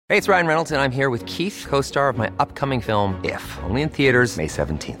Hey, it's Ryan Reynolds, and I'm here with Keith, co-star of my upcoming film, If, only in theaters May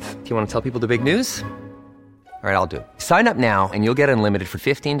 17th. Do you want to tell people the big news? All right, I'll do it. Sign up now and you'll get unlimited for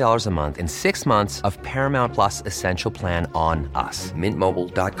 $15 a month and 6 months of Paramount Plus Essential Plan on us.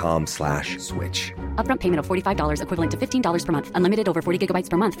 MintMobile.com/switch. Upfront payment of $45 equivalent to $15 per month. Unlimited over 40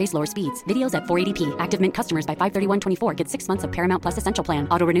 gigabytes per month. Face lower speeds. Videos at 480p. Active Mint customers by 531.24 get 6 months of Paramount Plus Essential Plan.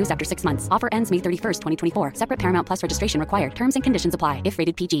 Auto renews after 6 months. Offer ends May 31st, 2024. Separate Paramount Plus registration required. Terms and conditions apply if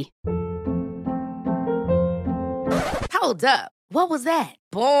rated PG. Hold up. What was that?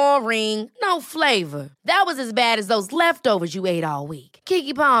 Boring. No flavor. That was as bad as those leftovers you ate all week.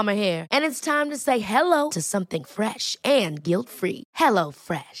 Keke Palmer here, and it's time to say hello to something fresh and guilt-free. Hello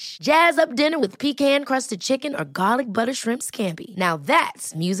Fresh. Jazz up dinner with pecan-crusted chicken or garlic butter shrimp scampi. Now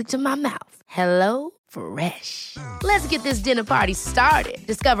that's music to my mouth. Hello Fresh. Let's get this dinner party started.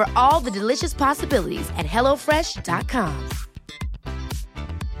 Discover all the delicious possibilities at hellofresh.com.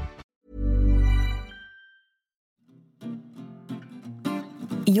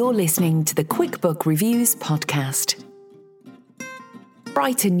 You're listening to the QuickBook Reviews podcast.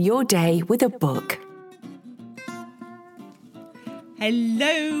 Brighten your day with a book.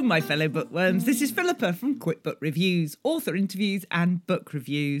 Hello, my fellow bookworms. This is Philippa from QuickBook Reviews, author interviews and book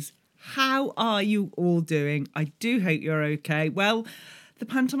reviews. How are you all doing? I do hope you're okay. Well, the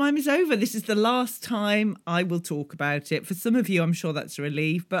pantomime is over. This is the last time I will talk about it. For some of you, I'm sure that's a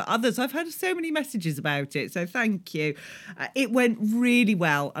relief, but others, I've had so many messages about it, so thank you. It went really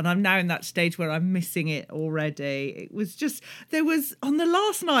well, and I'm now in that stage where I'm missing it already. It was just, there was, on the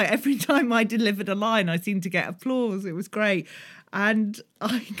last night, every time I delivered a line, I seemed to get applause. It was great. And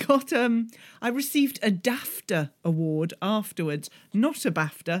I received a DAFTA award afterwards, not a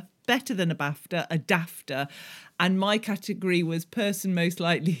BAFTA, better than a BAFTA, a DAFTA. And my category was person most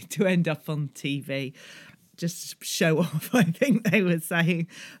likely to end up on TV. Just show off, I think they were saying.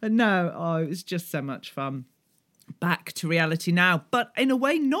 No, it was just so much fun. Back to reality now, but in a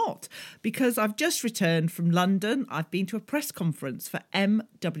way not, because I've just returned from London. I've been to a press conference for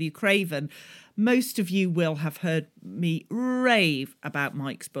M.W. Craven. Most of you will have heard me rave about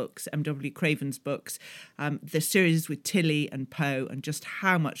Mike's books, M.W. Craven's books, the series with Tilly and Poe, and just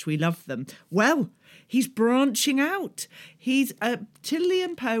how much we love them. Well, he's branching out. Tilly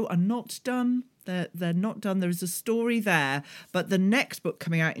and Poe are not done. They're not done. There is a story there, but the next book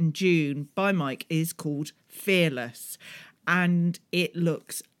coming out in June by Mike is called Fearless, and it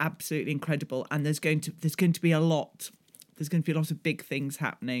looks absolutely incredible. And there's going to be a lot. There's going to be a lot of big things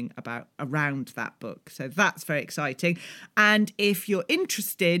happening around that book, so that's very exciting. And if you're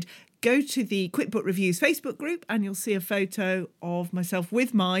interested, go to the QuickBook Reviews Facebook group, and you'll see a photo of myself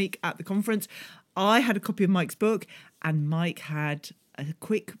with Mike at the conference. I had a copy of Mike's book, and Mike had a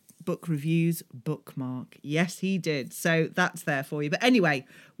QuickBook Reviews bookmark. Yes, he did. So that's there for you. But anyway,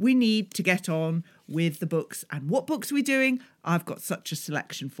 we need to get on with the books. And what books are we doing? I've got such a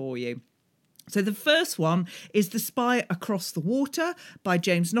selection for you. So the first one is The Spy Across the Water by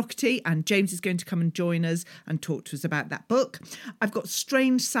James Naughtie, and James is going to come and join us and talk to us about that book. I've got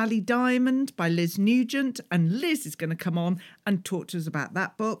Strange Sally Diamond by Liz Nugent, and Liz is going to come on and talk to us about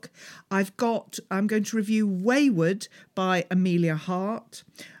that book. I'm going to review Wayward by Amelia Hart,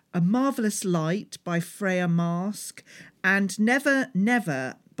 A Marvellous Light by Freya Marske, and Never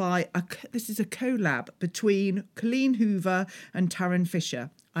Never this is a collab between Colleen Hoover and Tarryn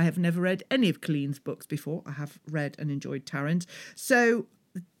Fisher. I have never read any of Colleen's books before. I have read and enjoyed Tarryn's. So,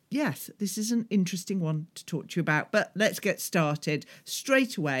 yes, this is an interesting one to talk to you about. But let's get started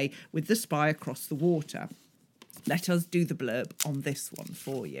straight away with The Spy Across the Water. Let us do the blurb on this one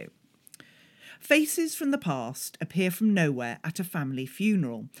for you. Faces from the past appear from nowhere at a family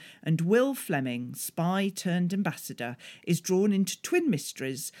funeral, and Will Fleming, spy turned ambassador, is drawn into twin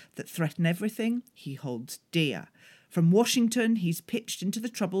mysteries that threaten everything he holds dear. From Washington, he's pitched into the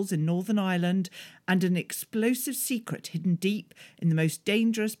troubles in Northern Ireland and an explosive secret hidden deep in the most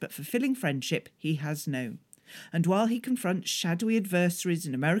dangerous but fulfilling friendship he has known. And while he confronts shadowy adversaries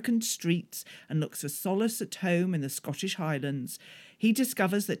in American streets and looks for solace at home in the Scottish Highlands, he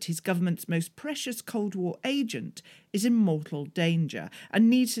discovers that his government's most precious Cold War agent is in mortal danger and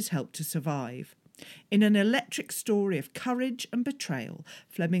needs his help to survive. In an electric story of courage and betrayal,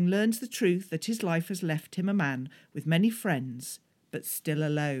 Fleming learns the truth that his life has left him a man with many friends, but still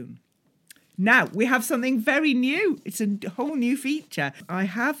alone. Now, we have something very new. It's a whole new feature. I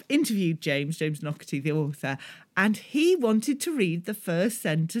have interviewed James Naughtie, the author, and he wanted to read the first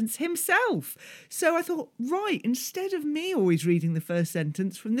sentence himself. So I thought, right, instead of me always reading the first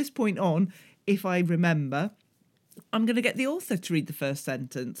sentence from this point on, if I remember, I'm going to get the author to read the first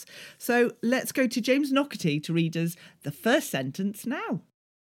sentence. So let's go to James Naughtie to read us the first sentence now.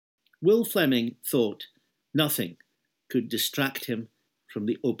 Will Fleming thought nothing could distract him from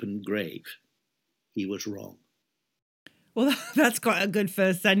the open grave. He was wrong. Well, that's quite a good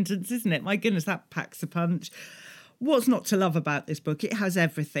first sentence, isn't it? My goodness, that packs a punch. What's not to love about this book? It has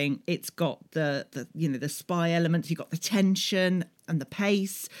everything. It's got the spy elements. You've got the tension and the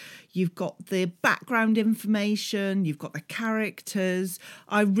pace. You've got the background information. You've got the characters.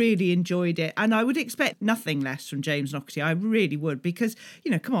 I really enjoyed it. And I would expect nothing less from James Naughtie. I really would, because,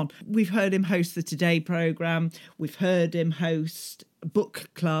 come on. We've heard him host the Today programme. We've heard him host a book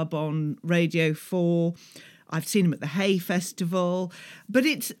club on Radio 4. I've seen him at the Hay Festival. But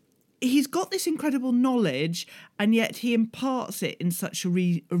he's got this incredible knowledge, and yet he imparts it in such a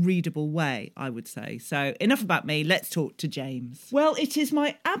readable way, I would say. So enough about me. Let's talk to James. Well, it is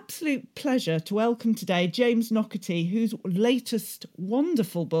my absolute pleasure to welcome today James Naughtie, whose latest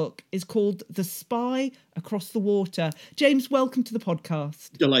wonderful book is called The Spy Across the Water. James, welcome to the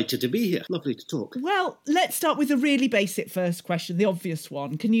podcast. Delighted to be here. Lovely to talk. Well, let's start with a really basic first question, the obvious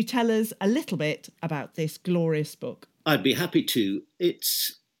one. Can you tell us a little bit about this glorious book? I'd be happy to.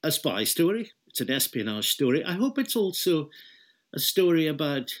 It's a spy story. It's an espionage story. I hope it's also a story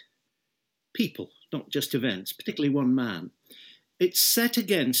about people, not just events, particularly one man. It's set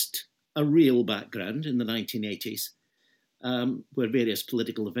against a real background in the 1980s, where various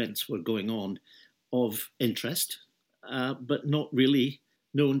political events were going on of interest, but not really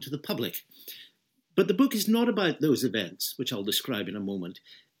known to the public. But the book is not about those events, which I'll describe in a moment.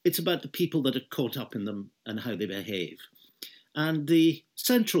 It's about the people that are caught up in them and how they behave. And the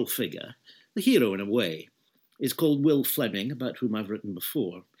central figure, the hero in a way, is called Will Fleming, about whom I've written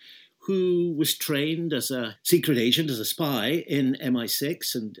before, who was trained as a secret agent, as a spy in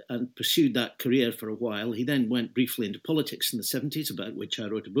MI6 and pursued that career for a while. He then went briefly into politics in the 70s, about which I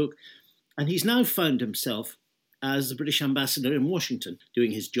wrote a book. And he's now found himself as the British ambassador in Washington,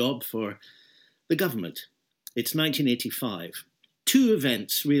 doing his job for the government. It's 1985. Two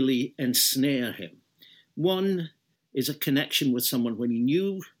events really ensnare him. One is a connection with someone whom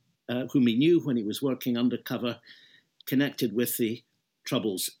he knew when he was working undercover, connected with the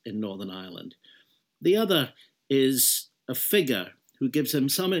troubles in Northern Ireland. The other is a figure who gives him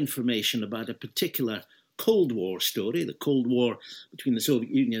some information about a particular Cold War story. The Cold War between the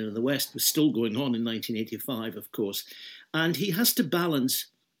Soviet Union and the West was still going on in 1985, of course. And he has to balance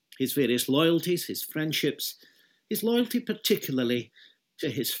his various loyalties, his friendships, his loyalty particularly to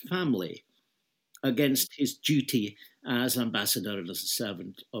his family, against his duty as ambassador and as a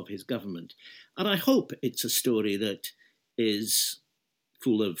servant of his government. And I hope it's a story that is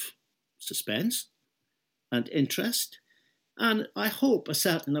full of suspense and interest, and I hope a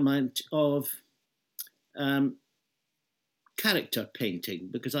certain amount of character painting,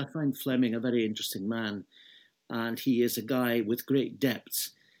 because I find Fleming a very interesting man, and he is a guy with great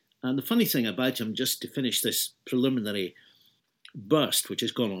depths. And the funny thing about him, just to finish this preliminary burst, which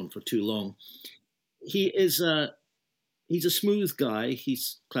has gone on for too long, he's a smooth guy.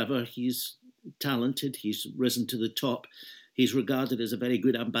 He's clever. He's talented. He's risen to the top. He's regarded as a very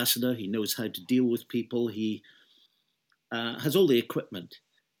good ambassador. He knows how to deal with people. He has all the equipment.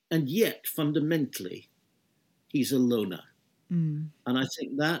 And yet, fundamentally, he's a loner. Mm. And I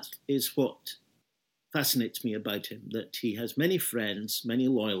think that is what fascinates me about him, that he has many friends, many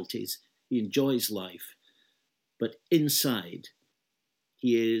loyalties. He enjoys life. But inside,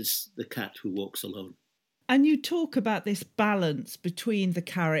 he is the cat who walks alone. And you talk about this balance between the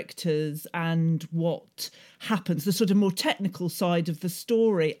characters and what happens, the sort of more technical side of the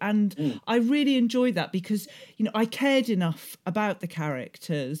story. And I really enjoyed that because, I cared enough about the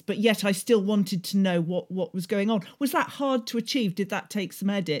characters, but yet I still wanted to know what was going on. Was that hard to achieve? Did that take some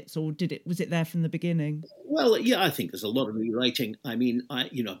edits, or was it there from the beginning? Well, yeah, I think there's a lot of rewriting. I mean,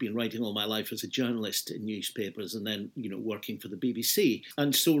 I've been writing all my life as a journalist in newspapers and then, working for the BBC.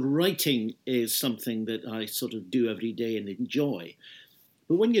 And so writing is something that I sort of do every day and enjoy.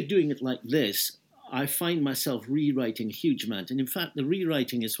 But when you're doing it like this, I find myself rewriting a huge amount. And in fact, the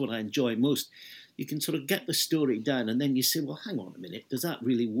rewriting is what I enjoy most. You can sort of get the story down and then you say, well, hang on a minute, does that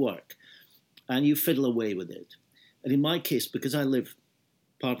really work? And you fiddle away with it. And in my case, because I live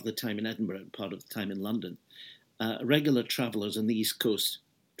part of the time in Edinburgh and part of the time in London, regular travellers on the East Coast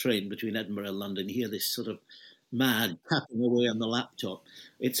train between Edinburgh and London hear this sort of mad tapping away on the laptop.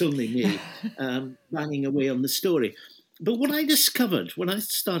 It's only me banging away on the story. But what I discovered when I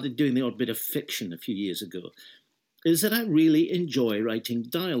started doing the odd bit of fiction a few years ago is that I really enjoy writing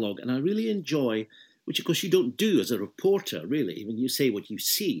dialogue, and I really enjoy, which of course you don't do as a reporter, really, when you say what you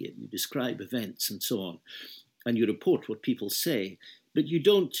see and you describe events and so on, and you report what people say, but you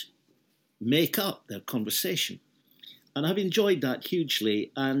don't make up their conversation. And I've enjoyed that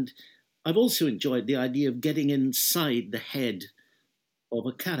hugely. And I've also enjoyed the idea of getting inside the head of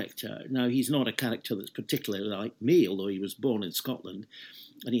a character. Now, he's not a character that's particularly like me, although he was born in Scotland,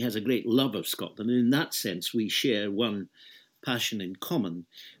 and he has a great love of Scotland. And in that sense, we share one passion in common.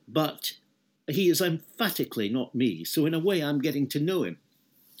 But he is emphatically not me. So in a way, I'm getting to know him.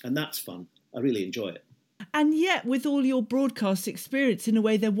 And that's fun. I really enjoy it. And yet, with all your broadcast experience, in a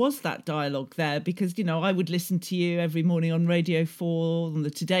way, there was that dialogue there because, you know, I would listen to you every morning on Radio 4, on the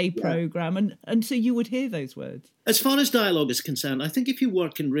Today programme, and so you would hear those words. As far as dialogue is concerned, I think if you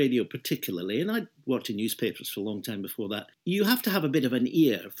work in radio particularly, and I worked in newspapers for a long time before that, you have to have a bit of an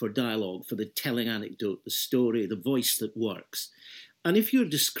ear for dialogue, for the telling anecdote, the story, the voice that works. And if you're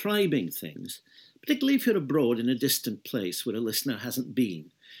describing things, particularly if you're abroad in a distant place where a listener hasn't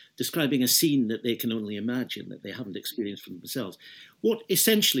been, describing a scene that they can only imagine, that they haven't experienced for themselves, what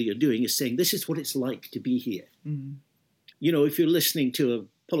essentially you're doing is saying, this is what it's like to be here. Mm. You know, if you're listening to a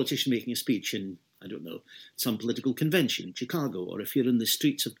politician making a speech in, I don't know, some political convention in Chicago, or if you're in the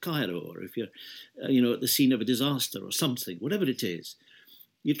streets of Cairo, or if you're, at the scene of a disaster or something, whatever it is,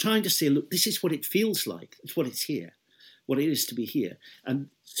 you're trying to say, look, this is what it feels like. It's what it's here, what it is to be here. And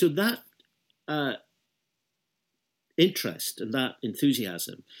so that interest and that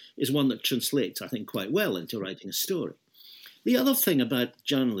enthusiasm is one that translates, I think, quite well into writing a story. The other thing about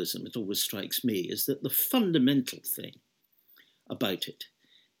journalism, it always strikes me, is that the fundamental thing about it,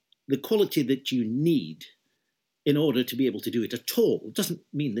 the quality that you need in order to be able to do it at all, doesn't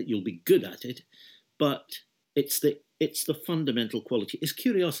mean that you'll be good at it, but it's the fundamental quality, is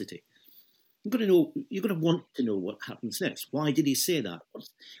curiosity. You've got to want to know what happens next. Why did he say that?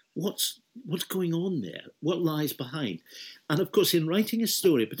 What's going on there? What lies behind? And of course, in writing a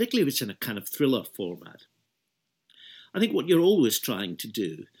story, particularly if it's in a kind of thriller format, I think what you're always trying to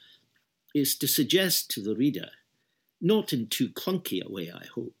do is to suggest to the reader, not in too clunky a way, I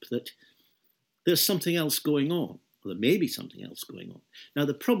hope, that there's something else going on, or there may be something else going on. Now,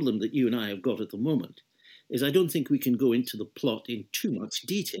 the problem that you and I have got at the moment is I don't think we can go into the plot in too much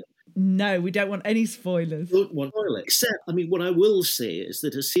detail. No, we don't want any spoilers. Don't want spoilers. Except, what I will say is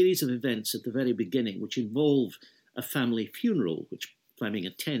that a series of events at the very beginning, which involve a family funeral, which Fleming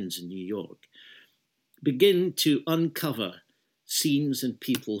attends in New York, begin to uncover scenes and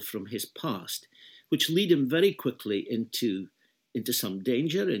people from his past, which lead him very quickly into some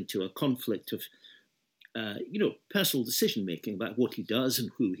danger, into a conflict of, personal decision-making about what he does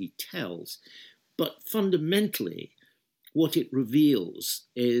and who he tells. But fundamentally, what it reveals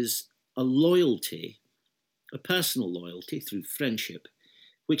is a loyalty, a personal loyalty through friendship,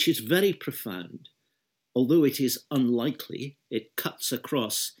 which is very profound. Although it is unlikely, it cuts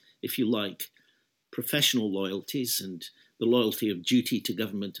across, if you like, professional loyalties and the loyalty of duty to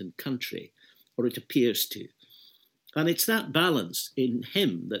government and country, or it appears to. And it's that balance in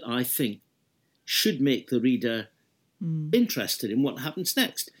him that I think should make the reader interested in what happens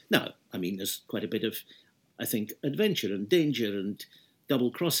next. Now, there's quite a bit of, I think, adventure and danger and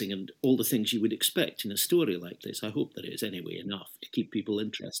double-crossing and all the things you would expect in a story like this. I hope there is, anyway, enough to keep people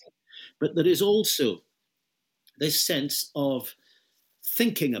interested. But there is also this sense of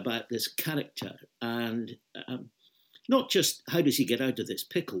thinking about this character and not just how does he get out of this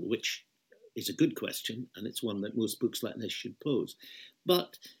pickle, which is a good question, and it's one that most books like this should pose,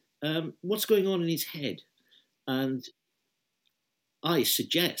 but what's going on in his head. And I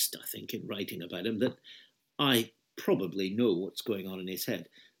suggest, I think, in writing about him, that I probably know what's going on in his head.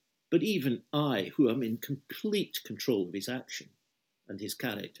 But even I, who am in complete control of his action and his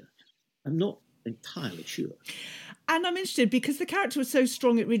character, I'm not entirely sure. And I'm interested because the character was so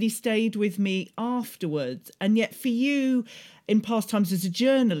strong, it really stayed with me afterwards. And yet for you, in past times as a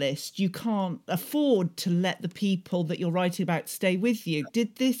journalist, you can't afford to let the people that you're writing about stay with you.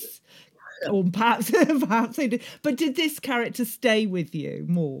 Did this, or perhaps they did, but did this character stay with you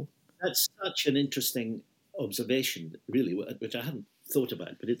more? That's such an interesting observation, really, which I hadn't thought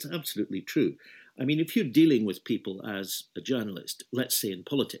about, but it's absolutely true. If you're dealing with people as a journalist, let's say in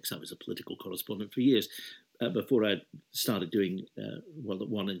politics, I was a political correspondent for years before I started doing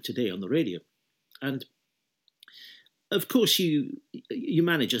One and Today on the radio. And of course, you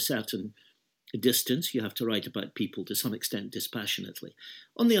manage a certain distance. You have to write about people to some extent dispassionately.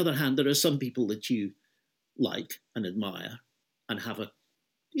 On the other hand, there are some people that you like and admire and have a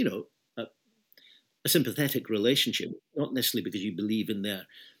sympathetic relationship, not necessarily because you believe in their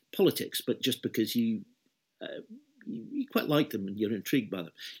politics, but just because you quite like them and you're intrigued by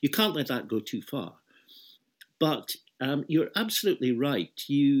them. You can't let that go too far. But you're absolutely right.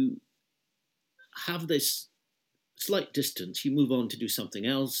 You have this slight distance. You move on to do something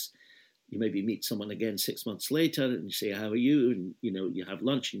else. you maybe meet someone again 6 months later and you say, how are you? And, you have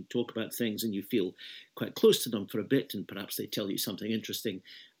lunch and talk about things and you feel quite close to them for a bit and perhaps they tell you something interesting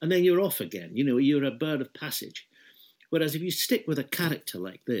and then you're off again. You're a bird of passage. Whereas if you stick with a character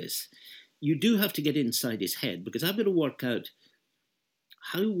like this, you do have to get inside his head because I've got to work out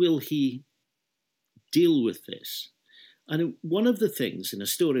how will he deal with this. And one of the things in a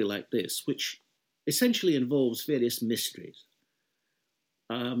story like this, which essentially involves various mysteries,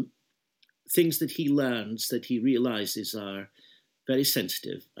 things that he learns, that he realizes are very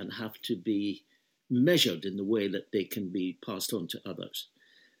sensitive and have to be measured in the way that they can be passed on to others.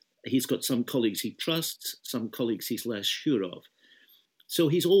 He's got some colleagues he trusts, some colleagues he's less sure of. So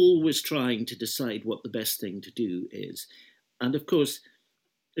he's always trying to decide what the best thing to do is. And of course,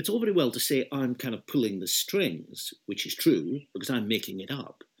 it's all very well to say I'm kind of pulling the strings, which is true, because I'm making it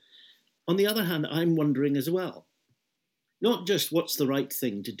up. On the other hand, I'm wondering as well, not just what's the right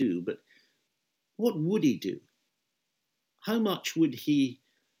thing to do, but what would he do? How much would he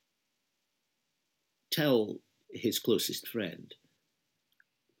tell his closest friend?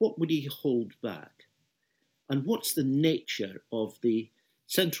 What would he hold back? And what's the nature of the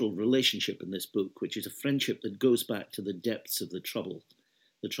central relationship in this book, which is a friendship that goes back to the depths of the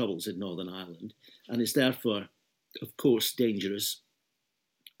troubles in Northern Ireland, and is therefore, of course, dangerous,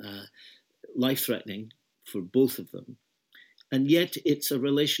 life-threatening for both of them. And yet it's a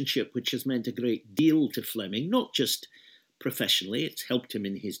relationship which has meant a great deal to Fleming, not just professionally, it's helped him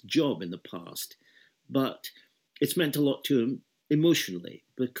in his job in the past, but it's meant a lot to him emotionally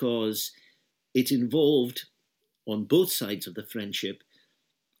because it involved, on both sides of the friendship,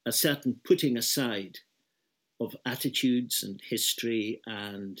 a certain putting aside of attitudes and history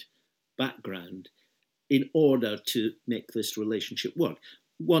and background in order to make this relationship work.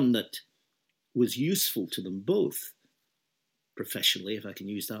 One that was useful to them both, professionally, if I can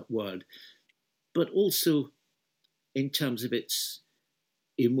use that word, but also in terms of its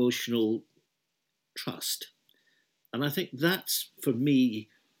emotional trust. And I think that's, for me,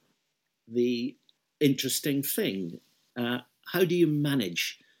 the interesting thing. How do you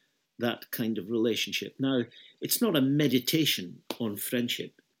manage that kind of relationship? Now, it's not a meditation on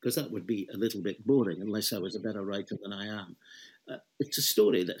friendship, because that would be a little bit boring unless I was a better writer than I am. It's a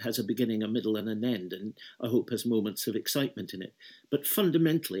story that has a beginning, a middle, and an end, and I hope has moments of excitement in it. But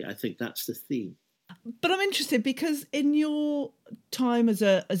fundamentally, I think that's the theme. But I'm interested because in your time as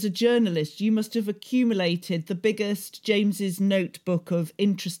a journalist, you must have accumulated the biggest James's notebook of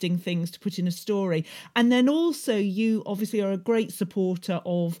interesting things to put in a story. And then also you obviously are a great supporter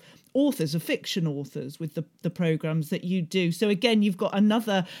of authors, of fiction authors, with the programmes that you do. So again, you've got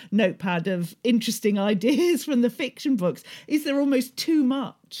another notepad of interesting ideas from the fiction books. Is there almost too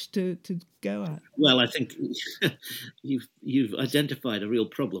much to go at? Well, I think you've identified a real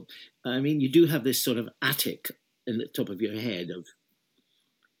problem. I mean, you do have this sort of attic in the top of your head of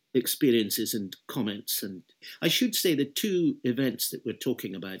experiences and comments. And I should say the two events that we're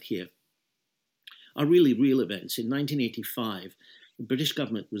talking about here are really real events. In 1985, the British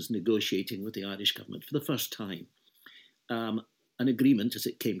government was negotiating with the Irish government for the first time an agreement, as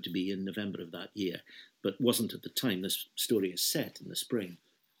it came to be in November of that year, but wasn't at the time this story is set in the spring.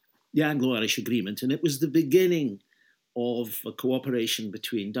 The Anglo-Irish Agreement, and it was the beginning of a cooperation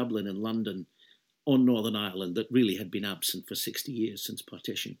between Dublin and London on Northern Ireland that really had been absent for 60 years since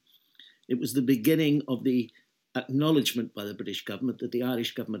partition. It was the beginning of the acknowledgement by the British government that the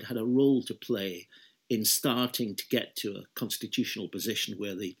Irish government had a role to play in starting to get to a constitutional position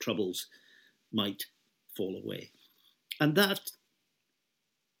where the Troubles might fall away. And that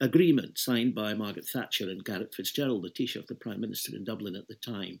agreement, signed by Margaret Thatcher and Garret Fitzgerald, the Taoiseach, the Prime Minister in Dublin at the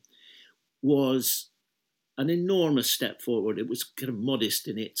time, was an enormous step forward. It was kind of modest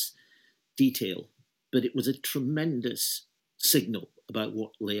in its detail, but it was a tremendous signal about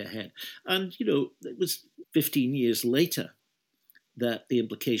what lay ahead. And, it was 15 years later that the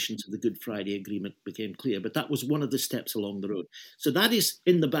implications of the Good Friday Agreement became clear, but that was one of the steps along the road. So that is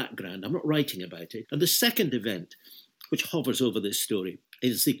in the background. I'm not writing about it. And the second event, which hovers over this story,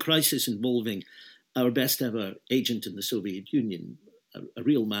 is the crisis involving our best ever agent in the Soviet Union, a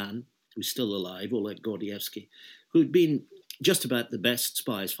real man who's still alive, Oleg Gordievsky, who'd been just about the best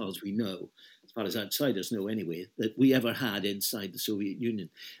spy, as far as we know, as far as outsiders know anyway, that we ever had inside the Soviet Union.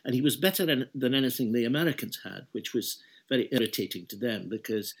 And he was better than anything the Americans had, which was very irritating to them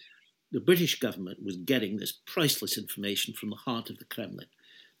because the British government was getting this priceless information from the heart of the Kremlin.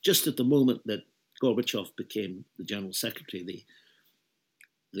 Just at the moment that Gorbachev became the General Secretary,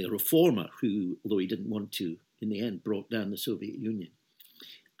 the reformer who, although he didn't want to, in the end brought down the Soviet Union.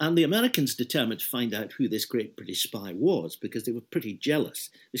 And the Americans determined to find out who this great British spy was, because they were pretty jealous.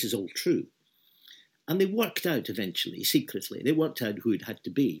 This is all true. And they worked out eventually, secretly, they worked out who it had to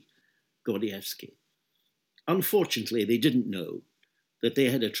be, Gordievsky. Unfortunately, they didn't know that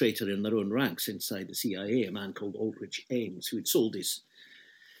they had a traitor in their own ranks inside the CIA, a man called Aldrich Ames, who had sold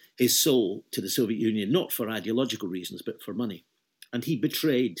his soul to the Soviet Union, not for ideological reasons, but for money. And he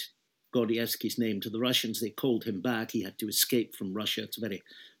betrayed Gordievsky's name to the Russians. They called him back. He had to escape from Russia. It's a very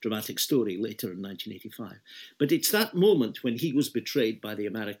dramatic story later in 1985. But it's that moment when he was betrayed by the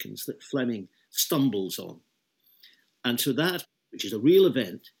Americans that Fleming stumbles on. And so that, which is a real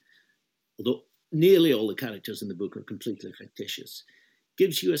event, although nearly all the characters in the book are completely fictitious,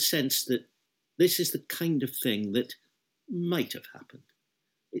 gives you a sense that this is the kind of thing that might have happened.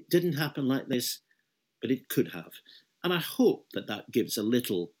 It didn't happen like this, but it could have. And I hope that that gives a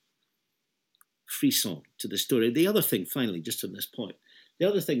little frisson to the story. The other thing, finally, just on this point, the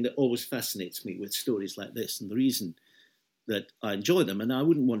other thing that always fascinates me with stories like this, and the reason that I enjoy them, and I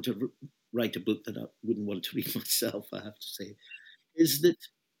wouldn't want to write a book that I wouldn't want to read myself, I have to say, is that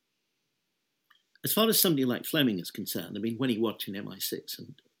as far as somebody like Fleming is concerned, I mean, when he worked in MI6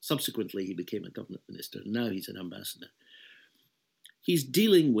 and subsequently he became a government minister, and now he's an ambassador, he's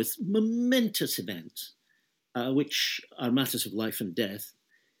dealing with momentous events, which are matters of life and death,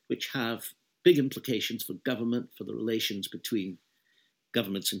 which have big implications for government, for the relations between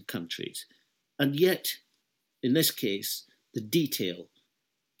governments and countries. And yet, in this case, the detail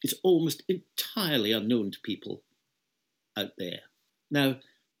is almost entirely unknown to people out there. Now,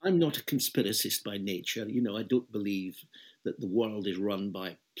 I'm not a conspiracist by nature. You know, I don't believe that the world is run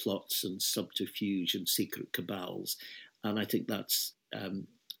by plots and subterfuge and secret cabals. And I think that's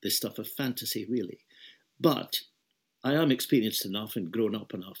the stuff of fantasy, really. But I am experienced enough and grown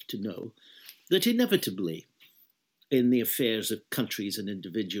up enough to know that inevitably in the affairs of countries and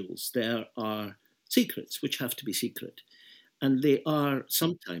individuals, there are secrets which have to be secret. And they are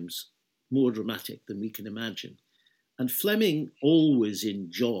sometimes more dramatic than we can imagine. And Fleming always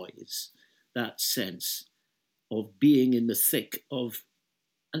enjoys that sense of being in the thick of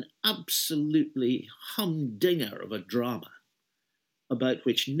an absolutely humdinger of a drama about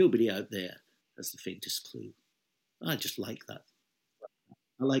which nobody out there has the faintest clue. I just like that.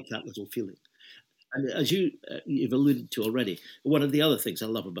 I like that little feeling. And as you've alluded to already, one of the other things I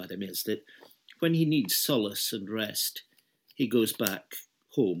love about him is that when he needs solace and rest, he goes back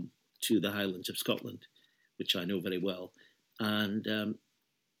home to the Highlands of Scotland, which I know very well. And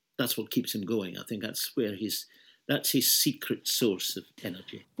that's what keeps him going. I think that's his secret source of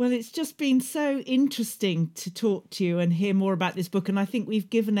energy. Well, it's just been so interesting to talk to you and hear more about this book. And I think we've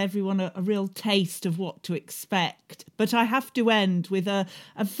given everyone a real taste of what to expect. But I have to end with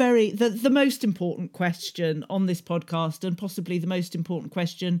the most important question on this podcast, and possibly the most important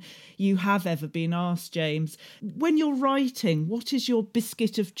question you have ever been asked, James. When you're writing, what is your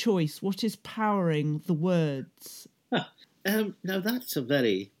biscuit of choice? What is powering the words? Now, that's a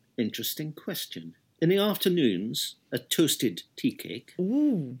very interesting question. In the afternoons, a toasted tea cake.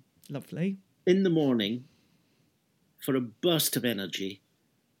 Ooh, lovely. In the morning, for a burst of energy,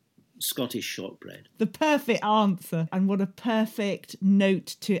 Scottish shortbread. The perfect answer. And what a perfect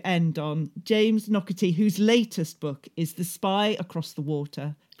note to end on. James Naughtie, whose latest book is The Spy Across the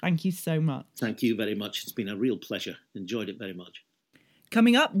Water. Thank you so much. Thank you very much. It's been a real pleasure. Enjoyed it very much.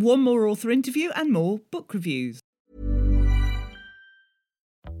 Coming up, one more author interview and more book reviews.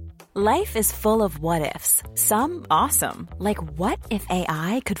 Life is full of what-ifs. Some awesome, like what if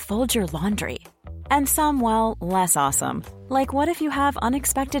AI could fold your laundry? And some, well, less awesome, like what if you have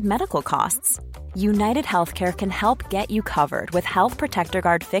unexpected medical costs? United Healthcare can help get you covered with Health Protector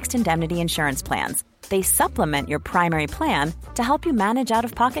Guard fixed indemnity insurance plans. They supplement your primary plan to help you manage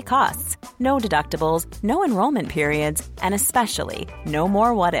out-of-pocket costs. No deductibles, no enrollment periods, and especially no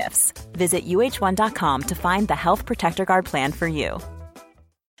more what-ifs. Visit uh1.com to find the Health Protector Guard plan for you.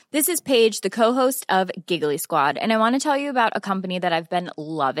 This is Paige, the co-host of Giggly Squad, and I want to tell you about a company that I've been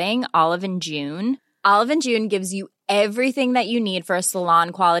loving, Olive & June. Olive & June gives you everything that you need for a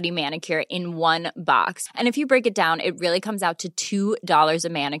salon-quality manicure in one box. And if you break it down, it really comes out to $2 a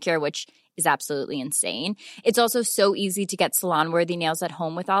manicure, which is absolutely insane. It's also so easy to get salon-worthy nails at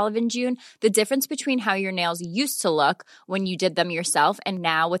home with Olive & June. The difference between how your nails used to look when you did them yourself and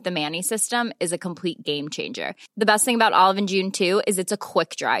now with the Mani system is a complete game changer. The best thing about Olive & June, too, is it's a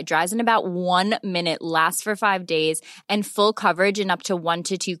quick dry. Dries in about 1 minute, lasts for 5 days, and full coverage in up to 1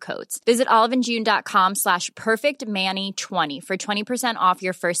 to 2 coats. Visit oliveandjune.com/perfectmani20 for 20% off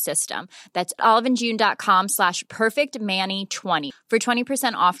your first system. That's oliveandjune.com/perfectmani20 for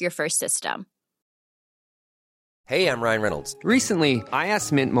 20% off your first system. Hey, I'm Ryan Reynolds. Recently, I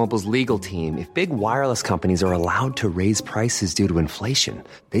asked Mint Mobile's legal team if big wireless companies are allowed to raise prices due to inflation.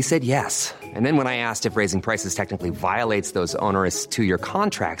 They said yes. And then when I asked if raising prices technically violates those onerous 2-year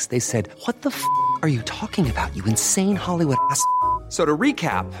contracts, they said, "What the f*** are you talking about, you insane Hollywood ass?" So to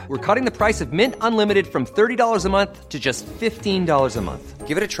recap, we're cutting the price of Mint Unlimited from $30 a month to just $15 a month.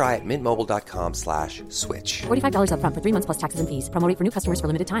 Give it a try at mintmobile.com/switch. $45 up front for 3 months plus taxes and fees. Promo rate for new customers for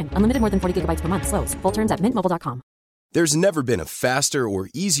limited time. Unlimited more than 40 gigabytes per month. Slows full terms at mintmobile.com. There's never been a faster or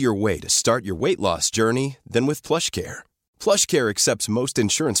easier way to start your weight loss journey than with PlushCare. PlushCare accepts most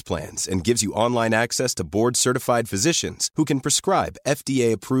insurance plans and gives you online access to board-certified physicians who can prescribe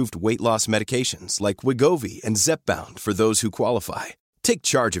FDA-approved weight loss medications like Wegovy and Zepbound for those who qualify. Take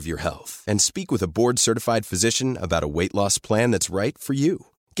charge of your health and speak with a board-certified physician about a weight loss plan that's right for you.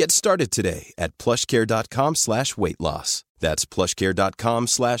 Get started today at plushcare.com/weight loss. That's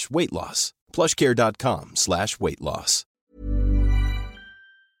plushcare.com/weight loss. plushcare.com/weight loss.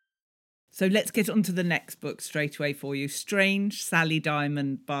 So let's get on to the next book straight away for you. Strange Sally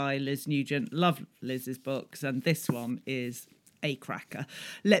Diamond by Liz Nugent. Love Liz's books, and this one is a cracker.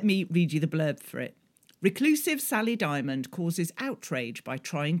 Let me read you the blurb for it. Reclusive Sally Diamond causes outrage by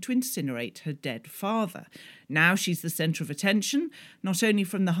trying to incinerate her dead father. Now she's the centre of attention, not only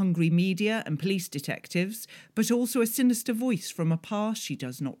from the hungry media and police detectives, but also a sinister voice from a past she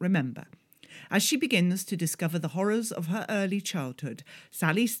does not remember. As she begins to discover the horrors of her early childhood,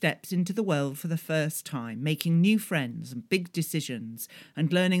 Sally steps into the world for the first time, making new friends and big decisions,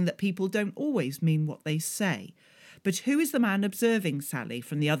 and learning that people don't always mean what they say. But who is the man observing Sally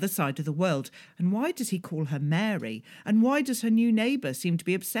from the other side of the world, and why does he call her Mary? And why does her new neighbour seem to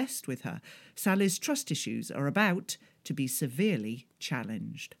be obsessed with her? Sally's trust issues are about to be severely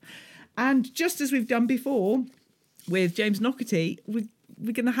challenged. And just as we've done before with James Nockety, we're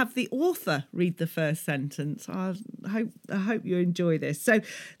going to have the author read the first sentence. I hope you enjoy this. So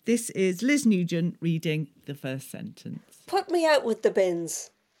this is Liz Nugent reading the first sentence. "Put me out with the bins,"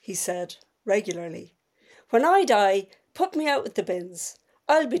 he said regularly. "When I die, put me out with the bins.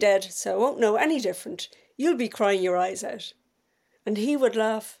 I'll be dead, so I won't know any different. You'll be crying your eyes out." And he would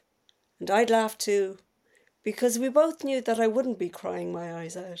laugh, and I'd laugh too, because we both knew that I wouldn't be crying my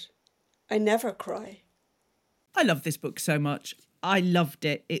eyes out. I never cry. I love this book so much. I loved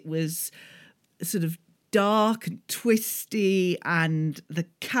it. It was sort of dark and twisty, and the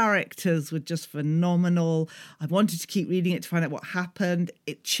characters were just phenomenal. I wanted to keep reading it to find out what happened.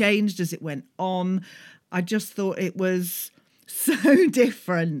 It changed as it went on. I just thought it was so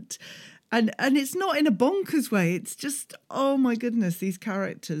different. And it's not in a bonkers way. It's just, oh my goodness, these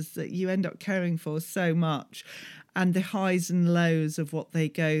characters that you end up caring for so much, and the highs and lows of what they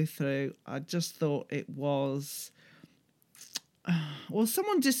go through. I just thought it was... Well,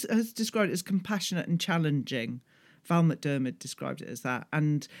 someone just has described it as compassionate and challenging. Val McDermid described it as that.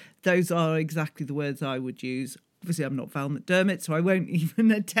 And those are exactly the words I would use. Obviously, I'm not Val McDermid, so I won't even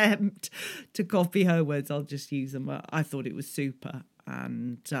attempt to copy her words. I'll just use them. I thought it was super,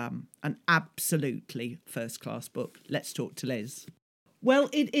 and an absolutely first-class book. Let's talk to Liz. Well,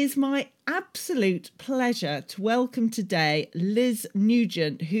 it is my absolute pleasure to welcome today Liz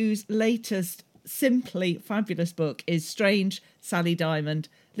Nugent, whose latest simply fabulous book is Strange Sally Diamond.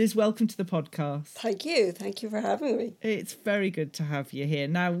 Liz, welcome to the podcast. Thank you. Thank you for having me. It's very good to have you here.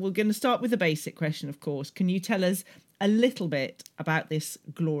 Now, we're going to start with a basic question, of course. Can you tell us a little bit about this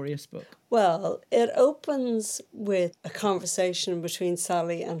glorious book? Well, it opens with a conversation between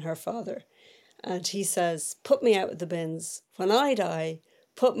Sally and her father. And he says, "Put me out with the bins. When I die,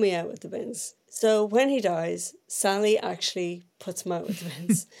 put me out with the bins." So when he dies, Sally actually puts him out with the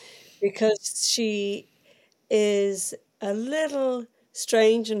bins because she is a little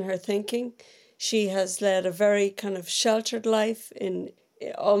strange in her thinking. She has led a very kind of sheltered life, in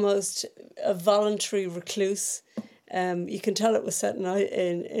almost a voluntary recluse. You can tell it was set in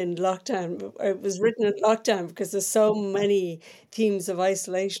lockdown. It was written in lockdown because there's so many themes of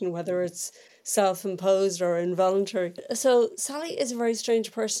isolation, whether it's self-imposed or involuntary. So Sally is a very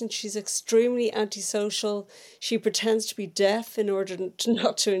strange person. She's extremely antisocial. She pretends to be deaf in order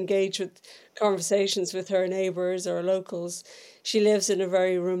not to engage with conversations with her neighbours or locals. She lives in a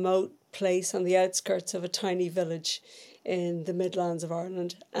very remote place on the outskirts of a tiny village in the Midlands of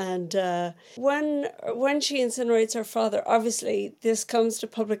Ireland. And when she incinerates her father, obviously this comes to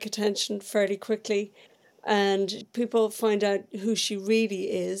public attention fairly quickly, and people find out who she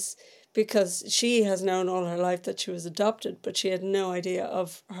really is, because she has known all her life that she was adopted, but she had no idea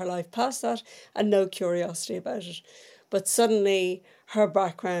of her life past that and no curiosity about it. But suddenly her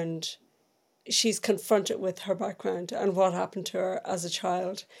background she's confronted with her background and what happened to her as a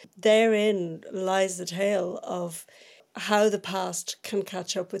child. Therein lies the tale of how the past can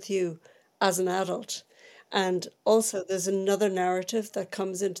catch up with you as an adult. And also there's another narrative that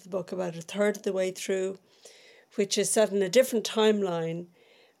comes into the book about a third of the way through, which is set in a different timeline,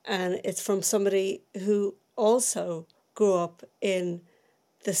 and it's from somebody who also grew up in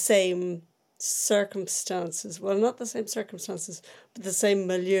the same circumstances. Well, not the same circumstances, but the same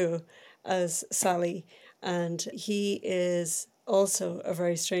milieu as Sally. And he is also a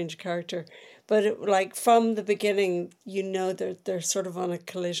very strange character. But like from the beginning, you know they're sort of on a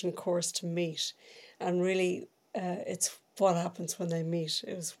collision course to meet. And really, it's what happens when they meet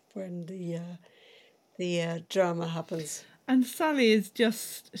is when the drama happens. And Sally is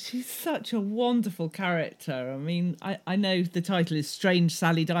she's such a wonderful character. I mean, I know the title is Strange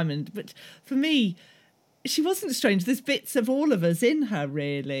Sally Diamond, but for me, she wasn't strange. There's bits of all of us in her,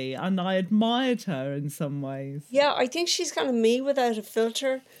 really, and I admired her in some ways. Yeah, I think she's kind of me without a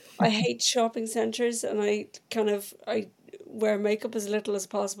filter. I hate shopping centres, and I wear makeup as little as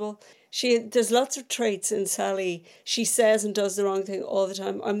possible. There's lots of traits in Sally. She says and does the wrong thing all the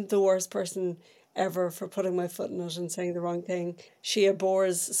time. I'm the worst person ever for putting my foot in it and saying the wrong thing. She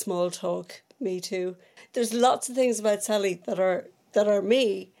abhors small talk. Me too. There's lots of things about Sally that are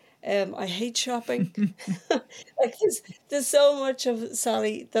me. I hate shopping. Like there's so much of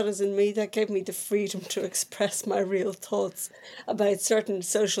Sally that is in me that gave me the freedom to express my real thoughts about certain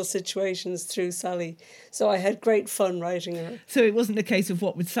social situations through Sally. So I had great fun writing her. So it wasn't a case of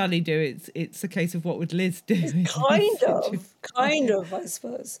what would Sally do, it's a case of what would Liz do. Kind of, I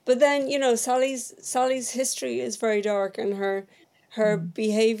suppose. But then, Sally's history is very dark, and her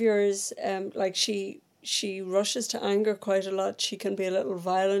behaviours, like she rushes to anger quite a lot. She can be a little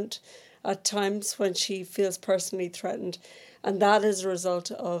violent at times when she feels personally threatened. And that is a result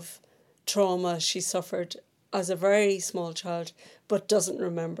of trauma she suffered as a very small child, but doesn't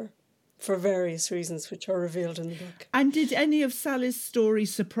remember for various reasons, which are revealed in the book. And did any of Sally's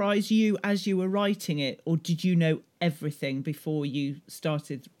stories surprise you as you were writing it, or did you know everything before you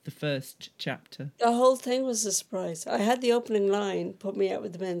started the first chapter? The whole thing was a surprise. I had the opening line, "Put me out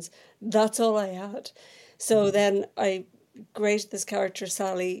with the bins." That's all I had. So then I created this character,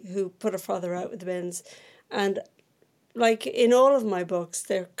 Sally, who put her father out with the bins. And like in all of my books,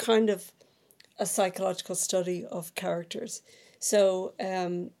 they're kind of a psychological study of characters. So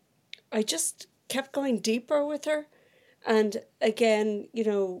I just kept going deeper with her. And again,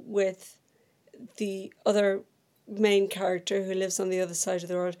 with the other main character who lives on the other side of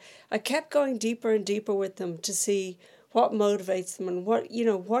the world, I kept going deeper and deeper with them to see what motivates them and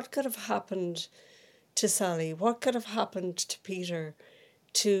what could have happened to Sally, what could have happened to Peter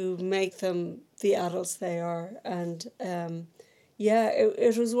to make them the adults they are. And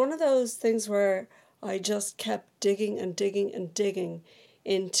it was one of those things where I just kept digging and digging and digging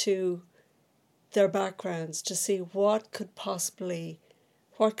into their backgrounds to see what could possibly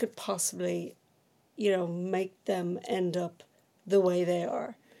make them end up the way they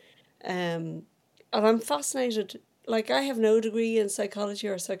are. And I'm fascinated. Like, I have no degree in psychology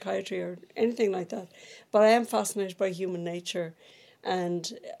or psychiatry or anything like that, but I am fascinated by human nature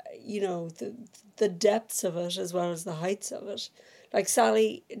and, the depths of it as well as the heights of it. Like,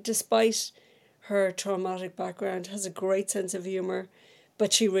 Sally, despite her traumatic background, has a great sense of humour,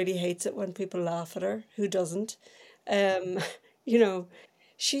 but she really hates it when people laugh at her. Who doesn't? She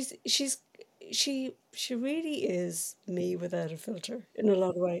really is me without a filter in a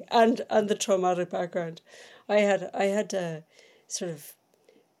lot of ways, and the traumatic background. I had a sort of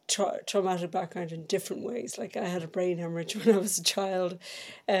traumatic background in different ways. Like, I had a brain hemorrhage when I was a child,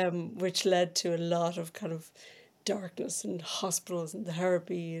 which led to a lot of kind of darkness and hospitals and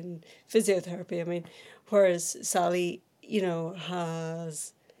therapy and physiotherapy. I mean, whereas Sally,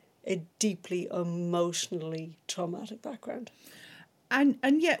 has a deeply emotionally traumatic background.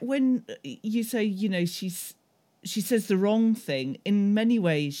 And yet when you say, she says the wrong thing, in many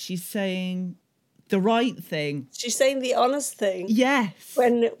ways she's saying the right thing. She's saying the honest thing. Yes.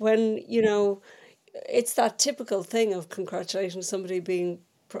 When it's that typical thing of congratulating somebody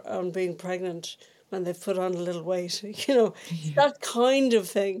on being pregnant when they've put on a little weight, that kind of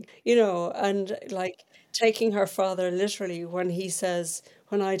thing, and like taking her father literally when he says,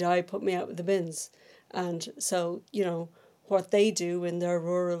 "When I die, put me out with the bins." And so, what they do in their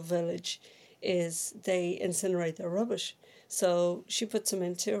rural village is they incinerate their rubbish. So she puts him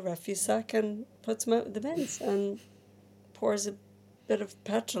into a refuse sack and puts him out with the bins and pours a bit of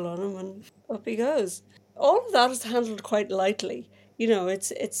petrol on him and up he goes. All of that is handled quite lightly.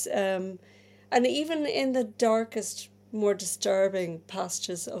 It's and even in the darkest, more disturbing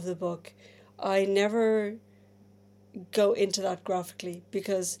passages of the book, I never go into that graphically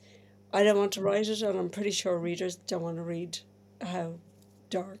because I don't want to write it, and I'm pretty sure readers don't want to read how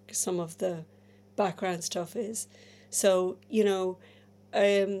dark some of the background stuff is. So,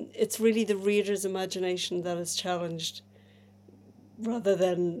 it's really the reader's imagination that is challenged rather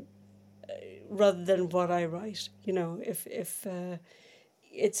than what I write. If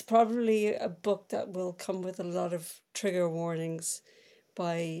it's probably a book that will come with a lot of trigger warnings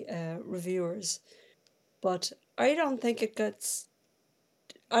by reviewers, but I don't think it gets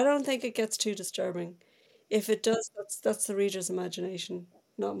too disturbing. If it does, that's the reader's imagination,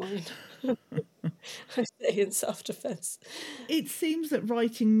 not mine. I say in self-defense. It seems that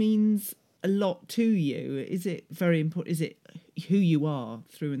writing means a lot to you. Is it very important? Is it who you are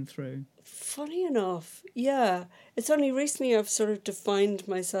through and through? Funny enough, yeah. It's only recently I've sort of defined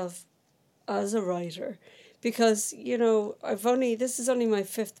myself as a writer because, this is only my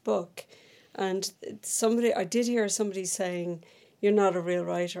 5th book, and I did hear somebody saying, you're not a real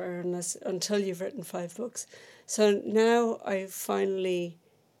writer until you've written 5 books. So now I finally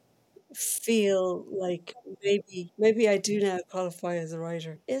feel like maybe I do now qualify as a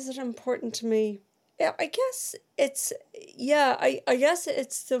writer. Is it important to me? Yeah, I guess it's I guess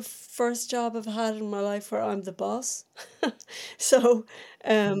it's the first job I've had in my life where I'm the boss. So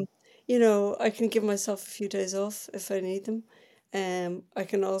I can give myself a few days off if I need them. I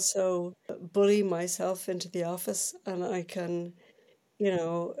can also bully myself into the office, and I can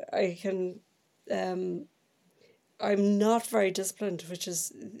I'm not very disciplined, which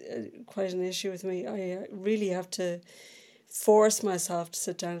is quite an issue with me. I really have to force myself to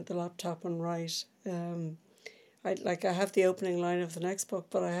sit down at the laptop and write. I have the opening line of the next book,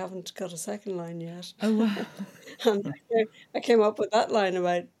 but I haven't got a second line yet. Oh, wow. And I came up with that line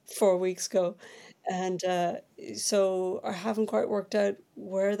about 4 weeks ago. And so I haven't quite worked out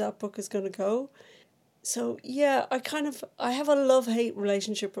where that book is going to go. So, yeah, I have a love-hate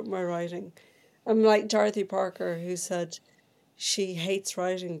relationship with my writing. I'm like Dorothy Parker, who said she hates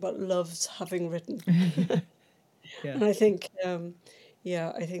writing but loves having written. Yeah. And I think,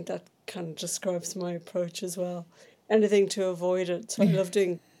 I think that kind of describes my approach as well. Anything to avoid it. So I love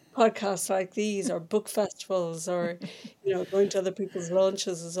doing podcasts like these, or book festivals, or going to other people's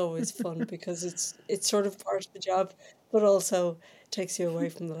launches is always fun because it's sort of part of the job, but also takes you away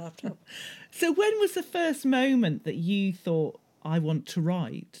from the laptop. So when was the first moment that you thought, I want to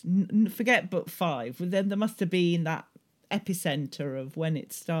write? Forget book 5. Then there must have been that epicenter of when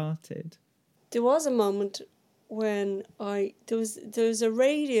it started. There was a moment when there was a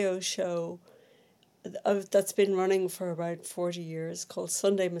radio show that's been running for about 40 years called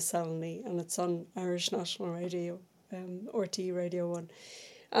Sunday Miscellany, and it's on Irish National Radio, RT Radio 1.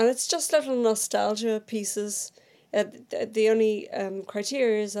 And it's just little nostalgia pieces. The only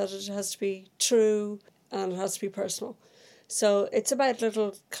criteria is that it has to be true and it has to be personal. So it's about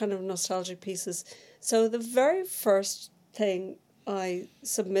little kind of nostalgic pieces. So the very first thing I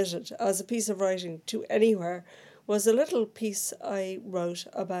submitted as a piece of writing to anywhere was a little piece I wrote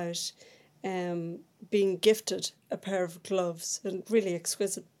about being gifted a pair of gloves, a really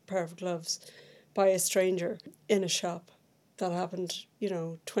exquisite pair of gloves, by a stranger in a shop. That happened,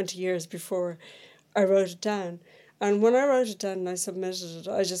 20 years before I wrote it down. And when I wrote it down and I submitted it,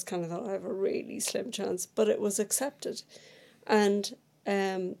 I just kind of thought I have a really slim chance, but it was accepted. And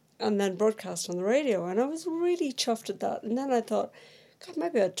then broadcast on the radio, and I was really chuffed at that. And then I thought, God,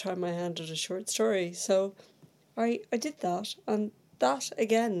 maybe I'd try my hand at a short story. So I did that, and that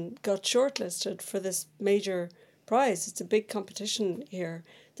again got shortlisted for this major prize. It's a big competition here,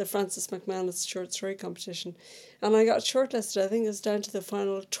 the Francis McManus Short Story Competition, and I got shortlisted. I think it was down to the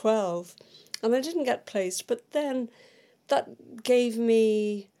final 12, and I didn't get placed. But then that gave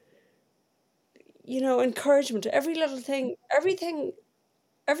me, encouragement. Every little thing, everything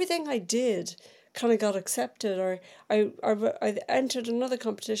I did kind of got accepted. Or I entered another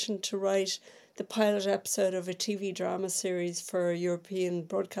competition to write the pilot episode of a TV drama series for a European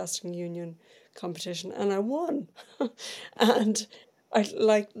Broadcasting Union competition, and I won. And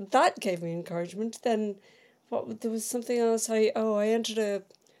that gave me encouragement. Then there was something else. I entered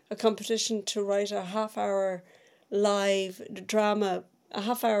a competition to write a half-hour live drama, a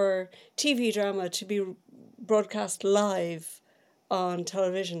half-hour TV drama to be broadcast live on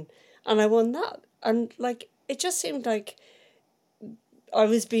television, and I won that. And it just seemed like I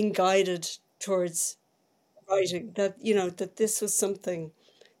was being guided towards writing, that that this was something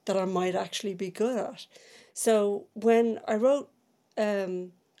that I might actually be good at. So when I wrote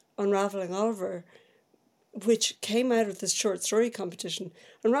Unraveling Oliver, which came out of this short story competition,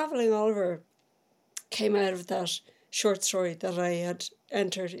 Unraveling Oliver came out of that short story that I had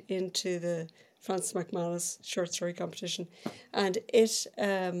entered into the Francis McManus short story competition, and it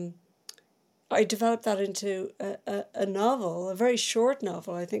I developed that into a novel, a very short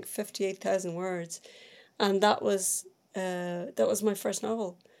novel, I think 58,000 words, and that was my first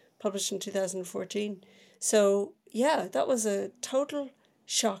novel, published in 2014. So yeah, that was a total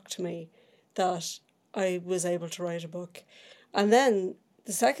shock to me that I was able to write a book. And then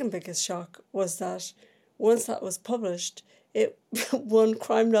the second biggest shock was that once that was published, it won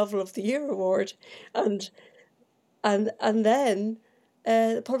Crime Novel of the Year award, and then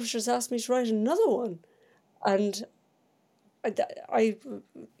the publishers asked me to write another one, and I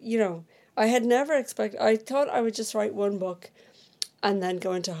I had never expected. I thought I would just write one book, and then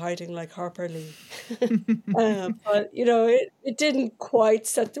go into hiding like Harper Lee. But it didn't quite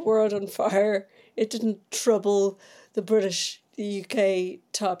set the world on fire. It didn't trouble the UK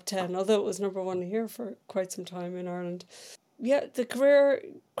top 10, although it was number one here for quite some time in Ireland. Yeah, the career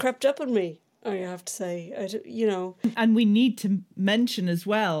crept up on me, I have to say. And we need to mention as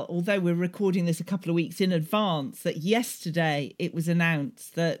well, although we're recording this a couple of weeks in advance, that yesterday it was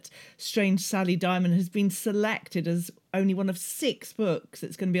announced that Strange Sally Diamond has been selected as only one of 6 books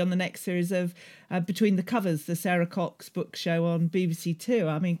that's going to be on the next series of Between the Covers, the Sarah Cox book show on BBC Two.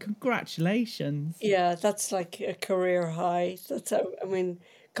 I mean, congratulations. Yeah, that's like a career high.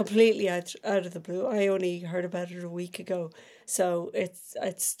 Completely out of the blue. I only heard about it a week ago. So it's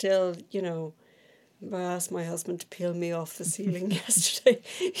still, I asked my husband to peel me off the ceiling yesterday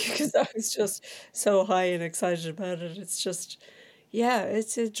because I was just so high and excited about it. It's just, yeah,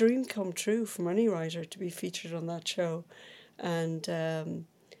 it's a dream come true from any writer to be featured on that show. And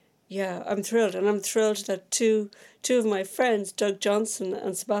yeah, I'm thrilled. And I'm thrilled that two of my friends, Doug Johnson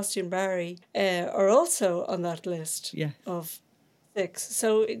and Sebastian Barry, are also on that list of 6.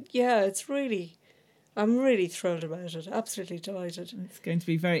 So, it's really... I'm really thrilled about it. Absolutely delighted. It's going to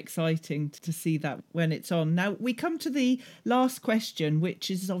be very exciting to see that when it's on. Now, we come to the last question,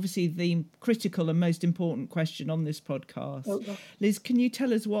 which is obviously the critical and most important question on this podcast. Oh. Liz, can you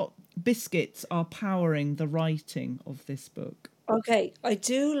tell us what biscuits are powering the writing of this book? Okay, I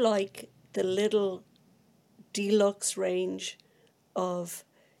do like the little deluxe range of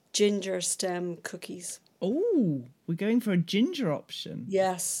ginger stem cookies. Oh, we're going for a ginger option.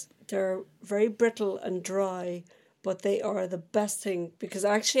 Yes. They're very brittle and dry, but they are the best thing because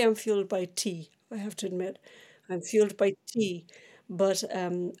actually I'm fueled by tea, I have to admit. I'm fueled by tea, but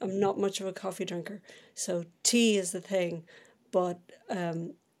I'm not much of a coffee drinker. So tea is the thing, but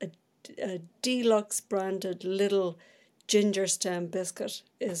a deluxe branded little ginger stem biscuit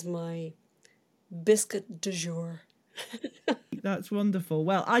is my biscuit du jour. That's wonderful.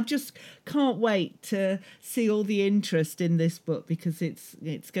 Well, I just can't wait to see all the interest in this book because it's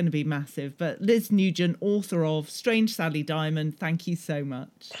going to be massive. But Liz Nugent, author of Strange Sally Diamond, thank you so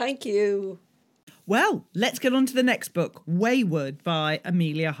much. Thank you. Well, let's get on to the next book, Wayward by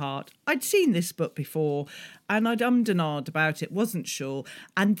Amelia Hart. I'd seen this book before and I'd ummed and ahed about it, wasn't sure.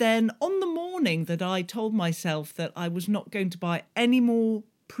 And then on the morning that I told myself that I was not going to buy any more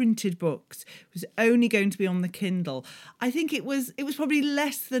printed books, it was only going to be on the Kindle, I think it was probably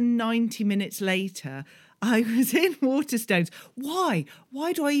less than 90 minutes later, I was in Waterstones. Why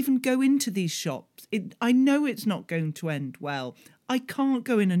do I even go into these shops? I know it's not going to end well. I can't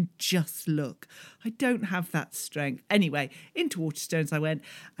go in and just look. I don't have that strength. Anyway, into Waterstones I went,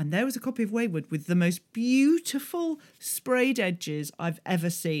 and there was a copy of Wayward with the most beautiful sprayed edges I've ever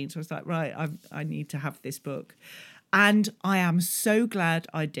seen. So I was like, right, I need to have this book. And I am so glad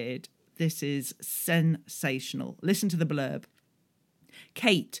I did. This is sensational. Listen to the blurb.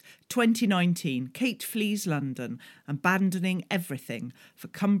 Kate, 2019. Kate flees London, abandoning everything for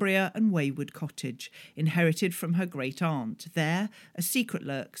Cumbria and Wayward Cottage, inherited from her great aunt. There, a secret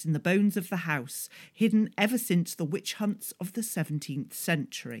lurks in the bones of the house, hidden ever since the witch hunts of the 17th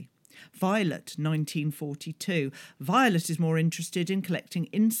century. Violet, 1942. Violet is more interested in collecting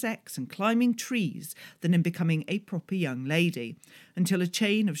insects and climbing trees than in becoming a proper young lady, until a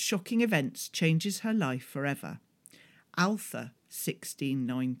chain of shocking events changes her life forever. Altha,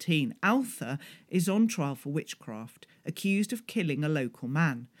 1619. Altha is on trial for witchcraft, accused of killing a local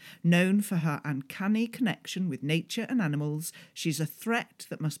man. Known for her uncanny connection with nature and animals, she's a threat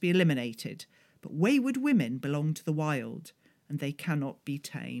that must be eliminated. But wayward women belong to the wild, and they cannot be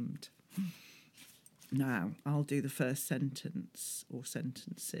tamed. Now, I'll do the first sentence or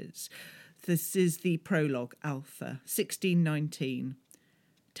sentences. This is the prologue, Altha, 1619.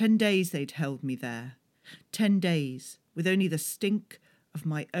 10 days they'd held me there. 10 days, with only the stink of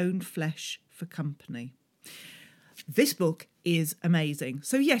my own flesh for company. This book is amazing.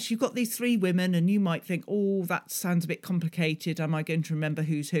 So yes, you've got these three women and you might think, oh, that sounds a bit complicated. Am I going to remember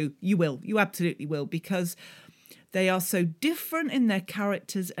who's who? You will. You absolutely will, because they are so different in their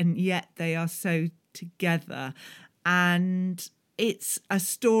characters and yet they are so together. And it's a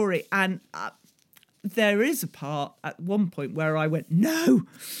story. And there is a part at one point where I went, no.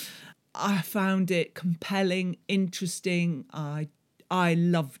 I found it compelling, interesting. I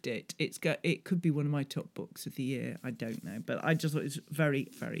loved it. It could be one of my top books of the year. I don't know, but I just thought it was very,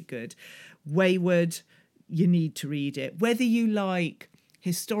 very good. Wayward, you need to read it. Whether you like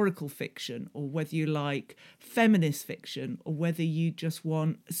historical fiction or whether you like feminist fiction or whether you just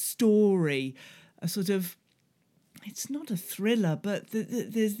want a story, a sort of, it's not a thriller, but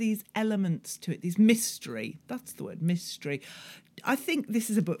there's these elements to it, these mystery. That's the word, mystery. I think this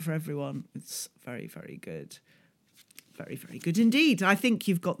is a book for everyone. It's very, very good. Very, very good indeed. I think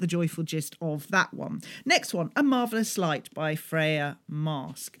you've got the joyful gist of that one. Next one, A Marvellous Light by Freya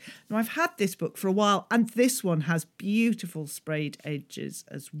Marske. Now, I've had this book for a while, and this one has beautiful sprayed edges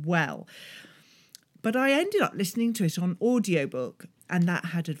as well. But I ended up listening to it on audiobook, and that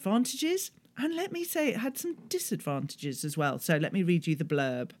had advantages. And let me say, it had some disadvantages as well. So let me read you the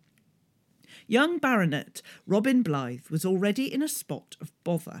blurb. Young Baronet Robin Blythe was already in a spot of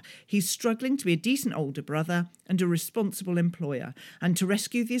bother. He's struggling to be a decent older brother and a responsible employer, and to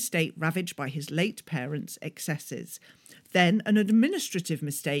rescue the estate ravaged by his late parents' excesses. Then an administrative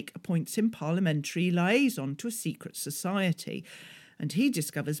mistake appoints him parliamentary liaison to a secret society, and he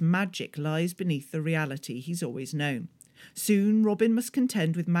discovers magic lies beneath the reality he's always known. Soon Robin must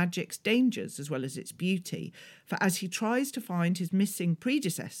contend with magic's dangers as well as its beauty, for as he tries to find his missing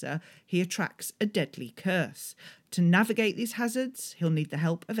predecessor, he attracts a deadly curse. To navigate these hazards, he'll need the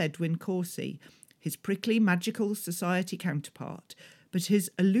help of Edwin Corsey, his prickly magical society counterpart, but his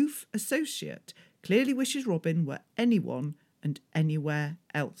aloof associate clearly wishes Robin were anyone and anywhere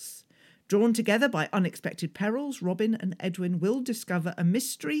else. Drawn together by unexpected perils, Robin and Edwin will discover a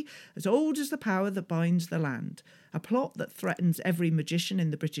mystery as old as the power that binds the land, a plot that threatens every magician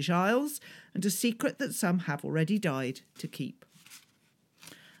in the British Isles, and a secret that some have already died to keep.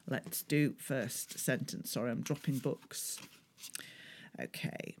 Let's do first sentence. Sorry, I'm dropping books.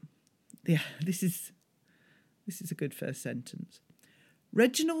 Okay. Yeah, this is a good first sentence.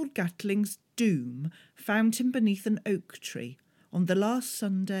 Reginald Gatling's doom found him beneath an oak tree on the last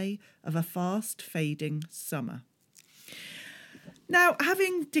Sunday of a fast-fading summer. Now,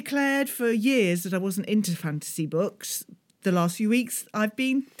 having declared for years that I wasn't into fantasy books, the last few weeks I've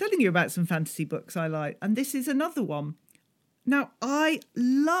been telling you about some fantasy books I like, and this is another one. Now, I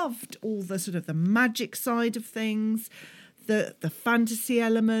loved all the sort of the magic side of things, the fantasy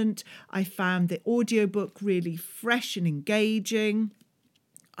element. I found the audiobook really fresh and engaging.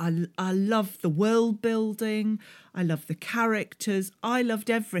 I love the world building. I love the characters. I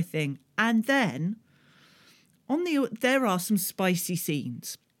loved everything. And then there are some spicy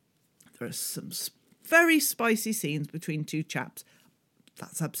scenes. There are some very spicy scenes between two chaps.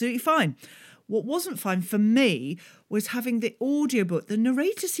 That's absolutely fine. What wasn't fine for me was having the audiobook. The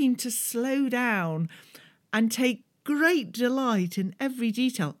narrator seemed to slow down and take great delight in every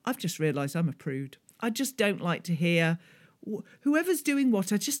detail. I've just realised I'm a prude. I just don't like to hear whoever's doing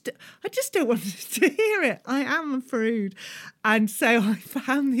what. I just don't want to hear it. I am a prude. And so I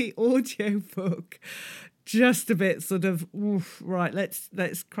found the audiobook just a bit sort of, right,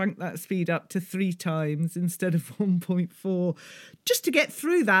 let's crank that speed up to 3 times instead of 1.4, just to get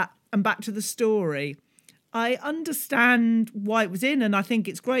through that and back to the story. I understand why it was in, and I think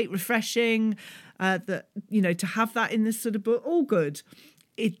it's great, refreshing, that, you know, to have that in this sort of book, all good.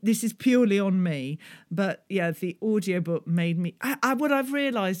 This is purely on me, but yeah, the audiobook made me... what I've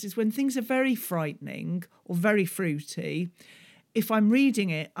realised is when things are very frightening or very fruity, if I'm reading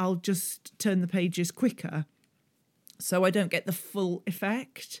it, I'll just turn the pages quicker so I don't get the full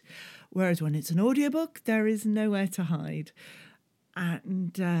effect. Whereas when it's an audiobook, there is nowhere to hide.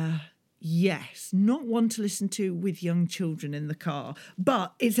 And yes, not one to listen to with young children in the car,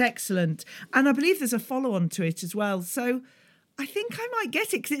 but it's excellent. And I believe there's a follow-on to it as well. So I think I might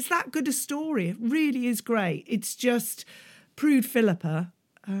get it because it's that good a story. It really is great. It's just prude Philippa,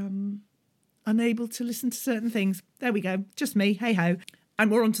 unable to listen to certain things. There we go. Just me. Hey-ho. And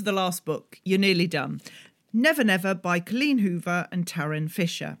we're on to the last book. You're nearly done. Never Never by Colleen Hoover and Taryn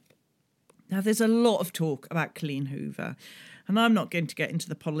Fisher. Now, there's a lot of talk about Colleen Hoover, and I'm not going to get into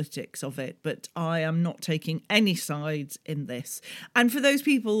the politics of it, but I am not taking any sides in this. And for those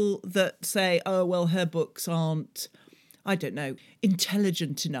people that say, oh, well, her books aren't I don't know,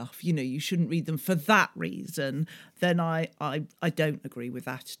 intelligent enough, you shouldn't read them for that reason, then I don't agree with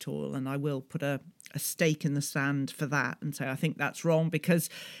that at all. And I will put a stake in the sand for that and say I think that's wrong, because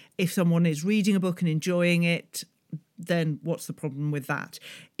if someone is reading a book and enjoying it, then what's the problem with that?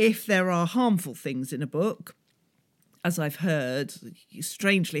 If there are harmful things in a book, as I've heard,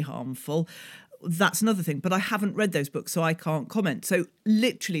 strangely harmful, that's another thing. But I haven't read those books, so I can't comment. So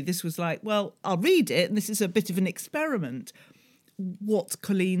literally this was like, well, I'll read it, and this is a bit of an experiment. What's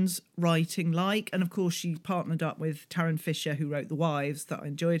Colleen's writing like? And of course she partnered up with Tarryn Fisher, who wrote The Wives, that I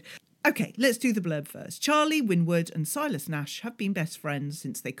enjoyed. Okay, let's do the blurb first. Charlie Winwood and Silas Nash have been best friends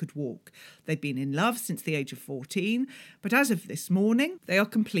since they could walk. They've been in love since the age of 14, but as of this morning, they are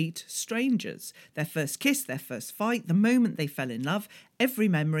complete strangers. Their first kiss, their first fight, the moment they fell in love, every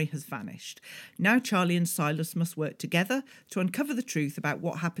memory has vanished. Now Charlie and Silas must work together to uncover the truth about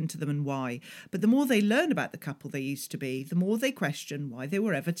what happened to them and why. But the more they learn about the couple they used to be, the more they question why they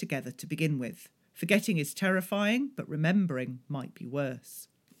were ever together to begin with. Forgetting is terrifying, but remembering might be worse.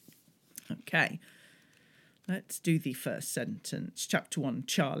 Okay, let's do the first sentence. Chapter 1,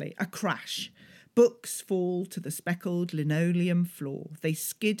 Charlie. A crash. Books fall to the speckled linoleum floor. They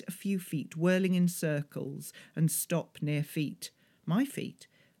skid a few feet, whirling in circles, and stop near feet. My feet.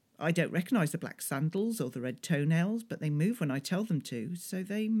 I don't recognise the black sandals or the red toenails, but they move when I tell them to, so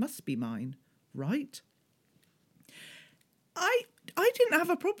they must be mine, right? I didn't have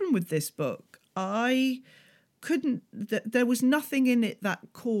a problem with this book. There was nothing in it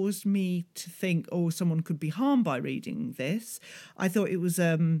that caused me to think, someone could be harmed by reading this. I thought it was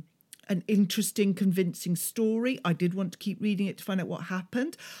an interesting, convincing story. I did want to keep reading it to find out what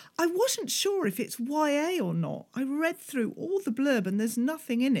happened. I wasn't sure if it's YA or not. I read through all the blurb and there's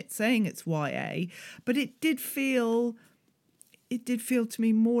nothing in it saying it's YA, but it did feel to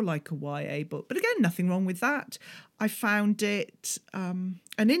me more like a YA book. But again, nothing wrong with that. I found it an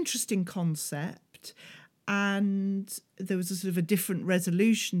interesting concept, and there was a sort of a different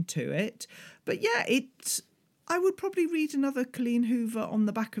resolution to it. But yeah, I would probably read another Colleen Hoover on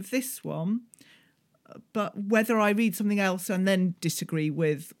the back of this one. But whether I read something else and then disagree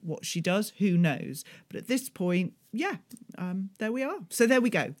with what she does, who knows? But at this point, yeah, there we are. So there we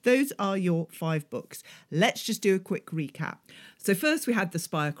go. Those are your 5 books. Let's just do a quick recap. So first we had The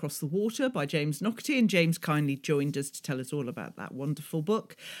Spy Across the Water by James Naughtie, and James kindly joined us to tell us all about that wonderful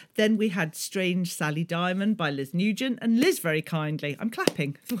book. Then we had Strange Sally Diamond by Liz Nugent, and Liz very kindly, I'm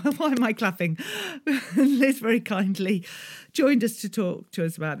clapping. Why am I clapping? Liz very kindly joined us to talk to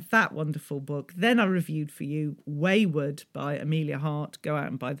us about that wonderful book. Then I reviewed for you Wayward by Amelia Hart. Go out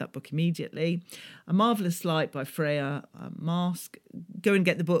and buy that book immediately. A Marvellous Light by Freya Marske. Go and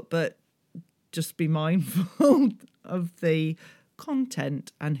get the book, but just be mindful of the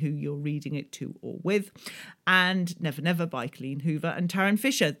content and who you're reading it to or with. And Never Never by Colleen Hoover and Tarryn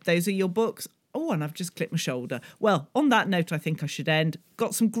Fisher. Those are your books. Oh, and I've just clipped my shoulder. Well, on that note, I think I should end.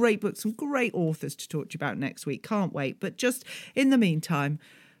 Got some great books, some great authors to talk to you about next week. Can't wait. But just in the meantime,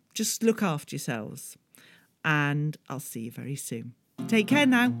 just look after yourselves. And I'll see you very soon. Take care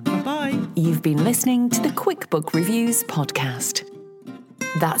now. Bye-bye. You've been listening to the Quick Book Reviews podcast.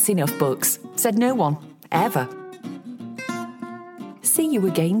 That's enough books, said no one, ever. See you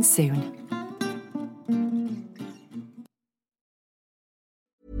again soon.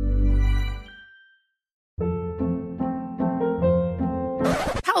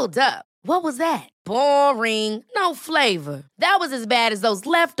 Hold up. What was that? Boring. No flavor. That was as bad as those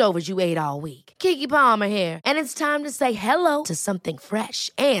leftovers you ate all week. Keke Palmer here, and it's time to say hello to something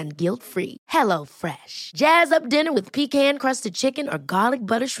fresh and guilt-free. Hello Fresh. Jazz up dinner with pecan-crusted chicken or garlic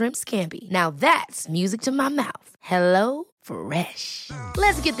butter shrimp scampi. Now that's music to my mouth. Hello Fresh.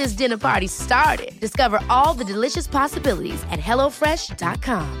 Let's get this dinner party started. Discover all the delicious possibilities at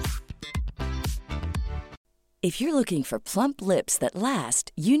HelloFresh.com. If you're looking for plump lips that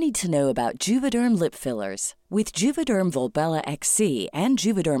last, you need to know about Juvederm lip fillers. With Juvederm Volbella XC and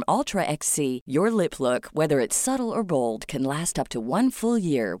Juvederm Ultra XC, your lip look, whether it's subtle or bold, can last up to 1 full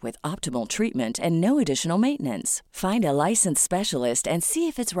year with optimal treatment and no additional maintenance. Find a licensed specialist and see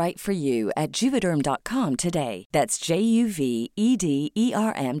if it's right for you at Juvederm.com today. That's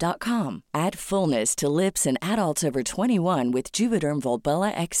JUVEDERM.com. Add fullness to lips in adults over 21 with Juvederm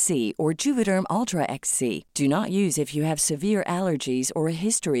Volbella XC or Juvederm Ultra XC. Do not use if you have severe allergies or a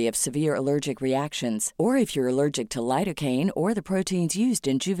history of severe allergic reactions, or if you're you're allergic to lidocaine or the proteins used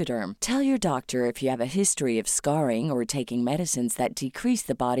in Juvederm. Tell your doctor if you have a history of scarring or taking medicines that decrease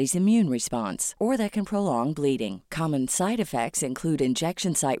the body's immune response or that can prolong bleeding. Common side effects include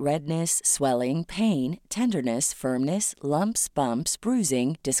injection site redness, swelling, pain, tenderness, firmness, lumps, bumps,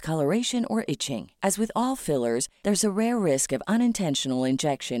 bruising, discoloration, or itching. As with all fillers, there's a rare risk of unintentional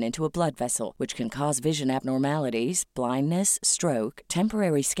injection into a blood vessel, which can cause vision abnormalities, blindness, stroke,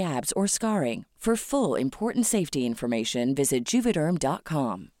 temporary scabs, or scarring. For full, important safety information, visit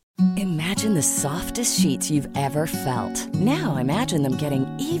Juvederm.com. Imagine the softest sheets you've ever felt. Now imagine them getting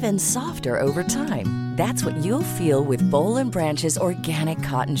even softer over time. That's what you'll feel with Boll & Branch's organic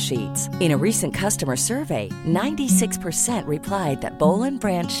cotton sheets. In a recent customer survey, 96% replied that Boll &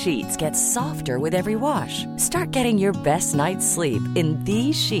 Branch sheets get softer with every wash. Start getting your best night's sleep in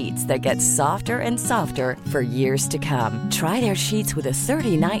these sheets that get softer and softer for years to come. Try their sheets with a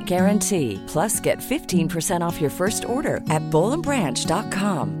 30-night guarantee. Plus, get 15% off your first order at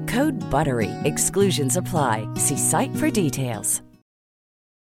bollandbranch.com. Code BUTTERY. Exclusions apply. See site for details.